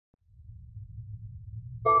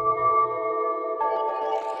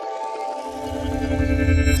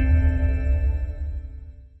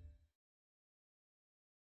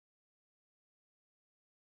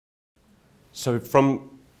So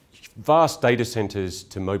from vast data centers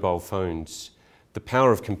to mobile phones, the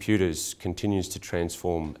power of computers continues to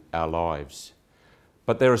transform our lives.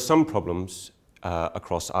 But there are some problems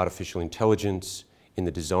across artificial intelligence, in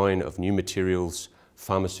the design of new materials,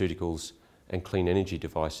 pharmaceuticals, and clean energy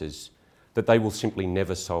devices that they will simply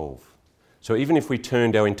never solve. So even if we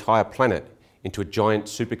turned our entire planet into a giant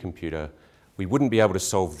supercomputer, we wouldn't be able to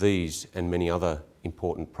solve these and many other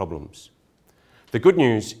important problems. The good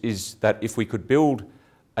news is that if we could build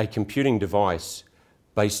a computing device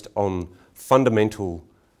based on fundamental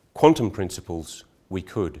quantum principles, we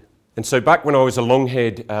could. And so back when I was a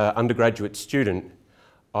long-haired undergraduate student,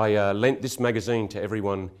 I lent this magazine to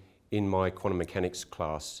everyone in my quantum mechanics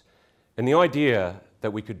class. And the idea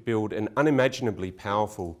that we could build an unimaginably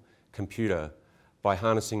powerful computer by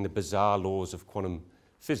harnessing the bizarre laws of quantum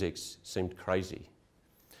physics seemed crazy.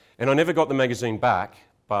 And I never got the magazine back,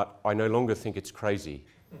 but I no longer think it's crazy.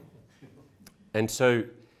 And so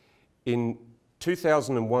in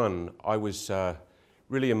 2001, I was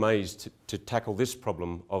really amazed to tackle this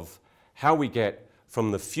problem of how we get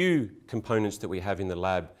from the few components that we have in the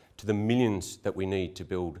lab to the millions that we need to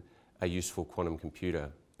build a useful quantum computer.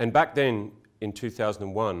 And back then, in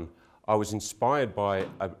 2001, I was inspired by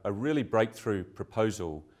a really breakthrough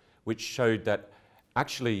proposal which showed that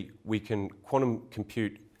actually we can quantum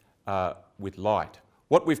compute with light.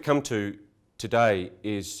 What we've come to today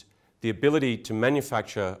is the ability to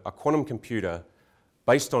manufacture a quantum computer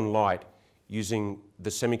based on light using the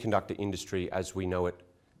semiconductor industry as we know it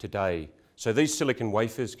today. So these silicon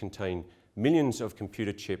wafers contain millions of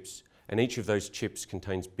computer chips, and each of those chips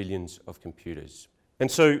contains billions of computers.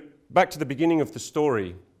 And so back to the beginning of the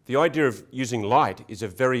story, the idea of using light is a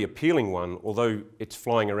very appealing one. Although it's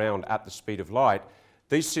flying around at the speed of light,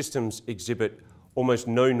 these systems exhibit almost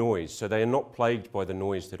no noise, so they are not plagued by the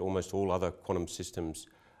noise that almost all other quantum systems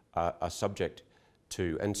are subject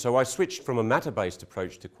to. And so I switched from a matter-based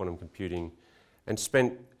approach to quantum computing and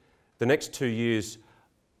spent the next 2 years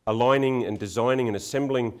aligning and designing and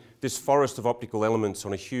assembling this forest of optical elements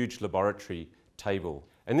on a huge laboratory table.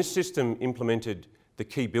 And this system implemented the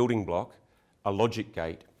key building block, a logic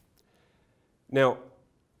gate. Now,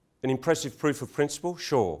 an impressive proof of principle?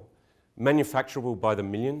 Sure. Manufacturable by the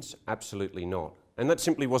millions? Absolutely not. And that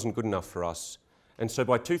simply wasn't good enough for us. And so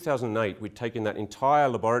by 2008, we'd taken that entire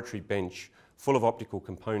laboratory bench full of optical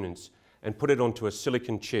components and put it onto a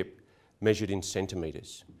silicon chip measured in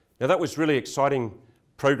centimetres. Now that was really exciting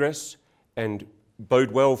progress and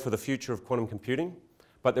bode well for the future of quantum computing,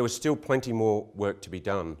 but there was still plenty more work to be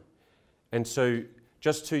done. And so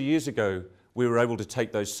just 2 years ago, we were able to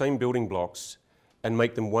take those same building blocks and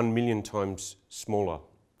make them 1 million times smaller.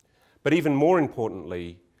 But even more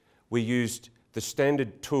importantly, we used the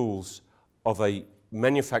standard tools of a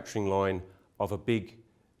manufacturing line of a big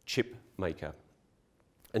chip maker.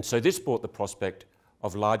 And so this brought the prospect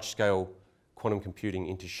of large-scale quantum computing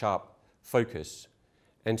into sharp focus.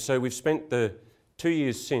 And so we've spent the 2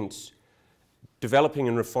 years since developing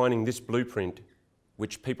and refining this blueprint,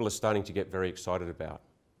 which people are starting to get very excited about.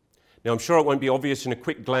 Now, I'm sure it won't be obvious in a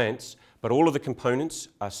quick glance, but all of the components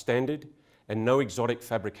are standard and no exotic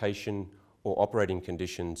fabrication or operating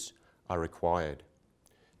conditions are required.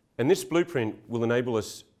 And this blueprint will enable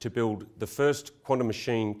us to build the first quantum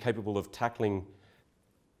machine capable of tackling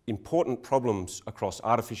important problems across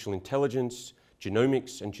artificial intelligence,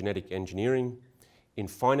 genomics and genetic engineering, in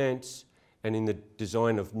finance, and in the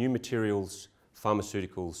design of new materials,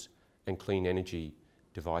 pharmaceuticals, and clean energy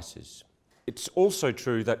devices. It's also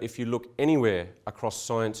true that if you look anywhere across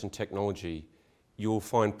science and technology, you'll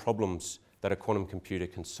find problems that a quantum computer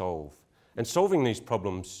can solve. And solving these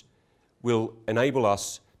problems will enable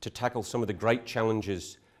us to tackle some of the great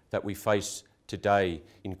challenges that we face today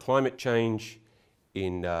in climate change,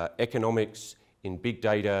 in economics, in big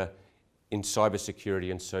data, in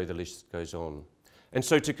cybersecurity, and so the list goes on. And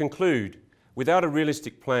so to conclude, without a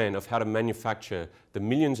realistic plan of how to manufacture the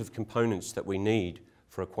millions of components that we need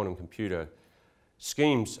for a quantum computer,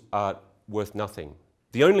 schemes are worth nothing.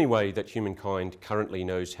 The only way that humankind currently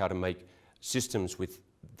knows how to make systems with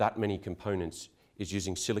that many components is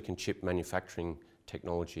using silicon chip manufacturing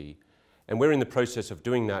technology. And we're in the process of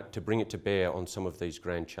doing that to bring it to bear on some of these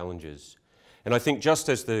grand challenges. And I think just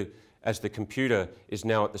as the computer is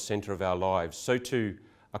now at the centre of our lives, so too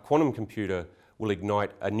a quantum computer will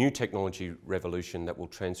ignite a new technology revolution that will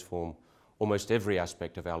transform almost every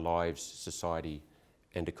aspect of our lives, society,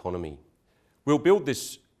 and economy. We'll build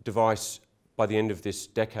this device by the end of this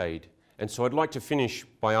decade, and so I'd like to finish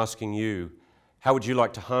by asking you, how would you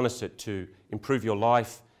like to harness it to improve your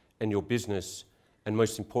life and your business, and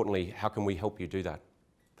most importantly, how can we help you do that?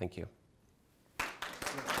 Thank you.